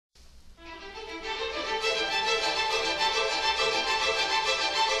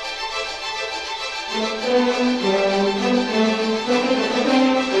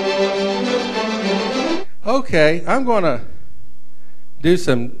Okay, I'm going to do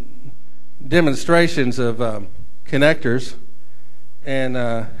some demonstrations of connectors and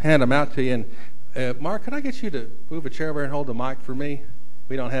hand them out to you. And Mark, can I get you to move a chair over and hold the mic for me?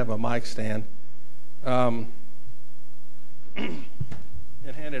 We don't have a mic stand. And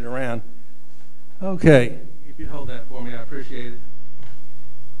hand it around. Okay, if you'd hold that for me, I appreciate it.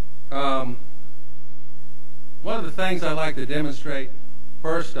 One of the things I like to demonstrate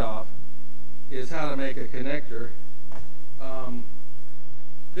first off is how to make a connector.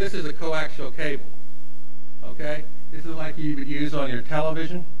 This is a coaxial cable, okay? This is like you would use on your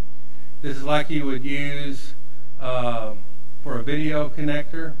television. This is like you would use for a video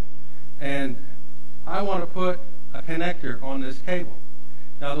connector. And I want to put a connector on this cable.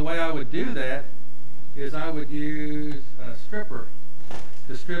 Now the way I would do that is I would use a stripper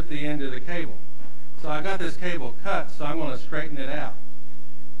to strip the end of the cable. So I got this cable cut, so I'm going to straighten it out.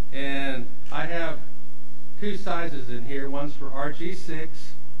 And I have two sizes in here. One's for RG6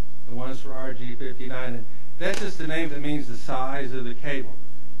 and one's for RG59. And that's just the name that means the size of the cable.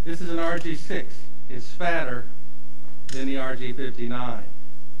 This is an RG6. It's fatter than the RG59.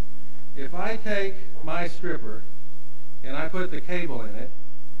 If I take my stripper and I put the cable in it,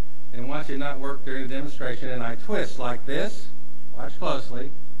 and watch it not work during the demonstration, and I twist like this, watch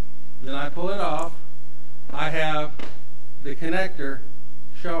closely, then I pull it off, I have the connector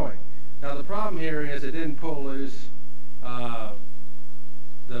showing. Now the problem here is it didn't pull loose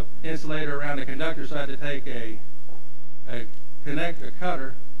the insulator around the conductor, so I had to take a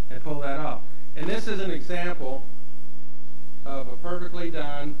cutter and pull that off. And this is an example of a perfectly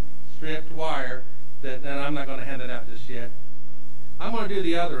done stripped wire that, and I'm not going to hand it out just yet. I'm going to do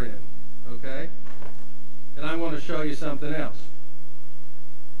the other end, okay? And I'm going to show you something else.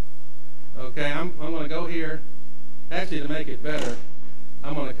 Okay, I'm going to go here. Actually, to make it better,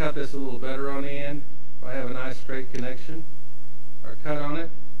 I'm going to cut this a little better on the end if I have a nice straight connection or cut on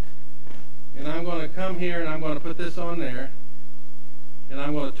it. And I'm going to come here and I'm going to put this on there, and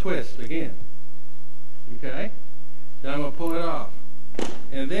I'm going to twist again. Okay? Then I'm going to pull it off.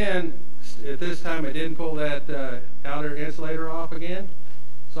 And then at this time it didn't pull that outer insulator off again,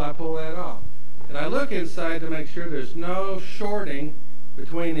 so I pull that off. And I look inside to make sure there's no shorting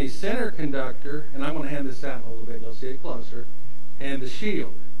between the center conductor, and I'm going to hand this out in a little bit, you'll see it closer, and the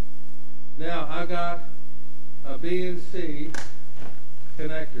shield. Now I've got a B and C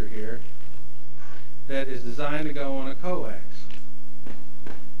connector here that is designed to go on a coax.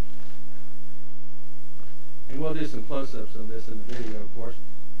 And we'll do some close-ups of this in the video, of course.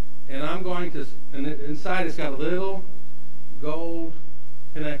 And I'm going to, and inside it's got a little gold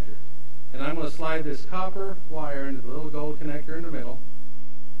connector. And I'm going to slide this copper wire into the little gold connector in the middle.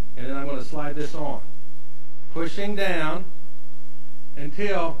 And then I'm going to slide this on, pushing down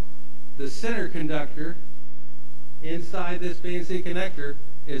until the center conductor inside this BNC connector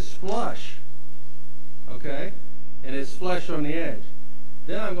is flush. Okay? And it's flush on the edge.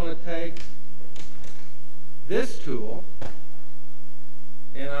 Then I'm going to take this tool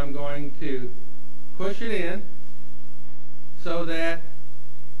and I'm going to push it in so that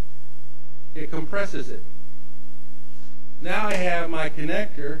it compresses it. Now I have my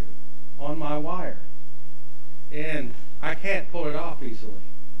connector on my wire, and I can't pull it off easily.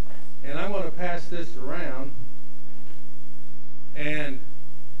 And I'm going to pass this around, and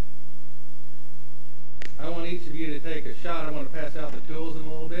I want each of you to take a shot. I'm going to pass out the tools in a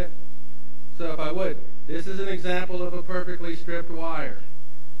little bit. So if I would, this is an example of a perfectly stripped wire.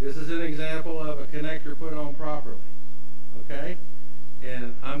 This is an example of a connector put on properly. Okay?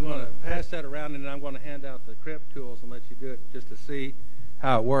 And I'm going to pass that around, and then I'm going to hand out the crimp tools and let you do it just to see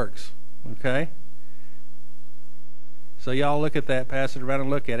how it works. Okay? So y'all look at that, pass it around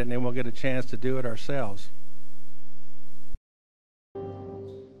and look at it, and then we'll get a chance to do it ourselves.